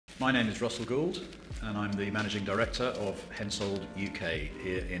My name is Russell Gould and I'm the Managing Director of HENSOLDT UK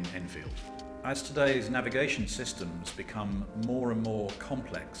here in Enfield. As today's navigation systems become more and more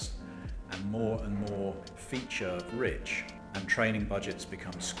complex and more feature rich and training budgets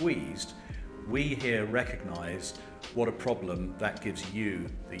become squeezed, we here recognise what a problem that gives you,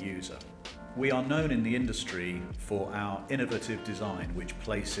 the user. We are known in the industry for our innovative design which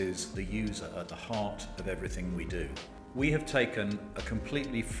places the user at the heart of everything we do. We have taken a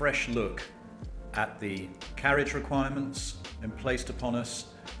completely fresh look at the carriage requirements placed upon us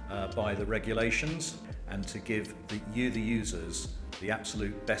by the regulations and to give you, the users, the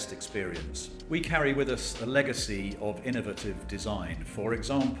absolute best experience. We carry with us a legacy of innovative design. For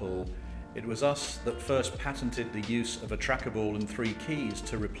example, it was us that first patented the use of a trackable and 3 keys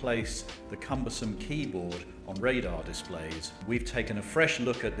to replace the cumbersome keyboard on radar displays. We've taken a fresh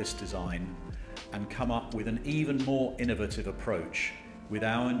look at this design and come up with an even more innovative approach with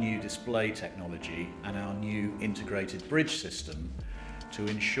our new display technology and our new integrated bridge system to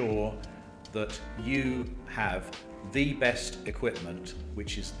ensure that you have the best equipment,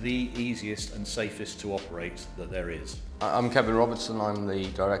 which is the easiest and safest to operate that there is. I'm Kelvin Robertson, I'm the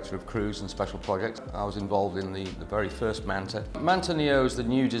Director of Cruise and Special Projects. I was involved in the very first Manta. Manta NEO is the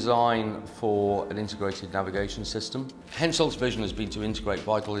new design for an integrated navigation system. HENSOLDT's vision has been to integrate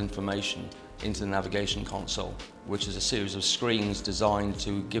vital information into the navigation console, which is a series of screens designed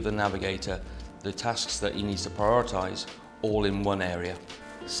to give the navigator the tasks that he needs to prioritise all in one area.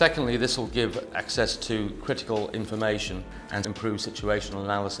 Secondly, this will give access to critical information and improve situational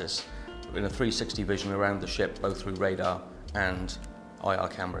analysis in a 360 vision around the ship, both through radar and IR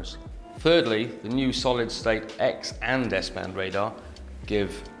cameras. Thirdly, the new solid-state X and S-band radar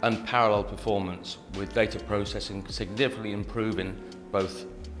give unparalleled performance, with data processing significantly improving both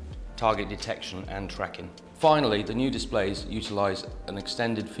target detection and tracking. Finally, the new displays utilise an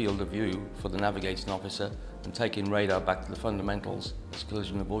extended field of view for the navigating officer and taking radar back to the fundamentals as a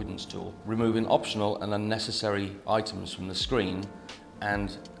collision avoidance tool, removing optional and unnecessary items from the screen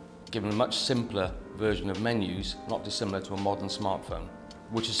and giving a much simpler version of menus, not dissimilar to a modern smartphone,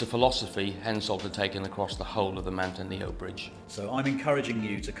 which is a philosophy HENSOLDT had taken across the whole of the Manta NEO bridge. So I'm encouraging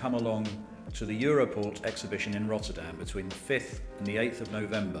you to come along to the Europort exhibition in Rotterdam between the 5th and the 8th of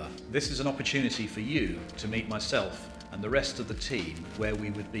November. This is an opportunity for you to meet myself and the rest of the team, where we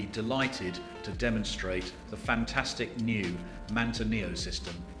would be delighted to demonstrate the fantastic new Manta NEO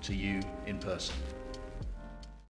system to you in person.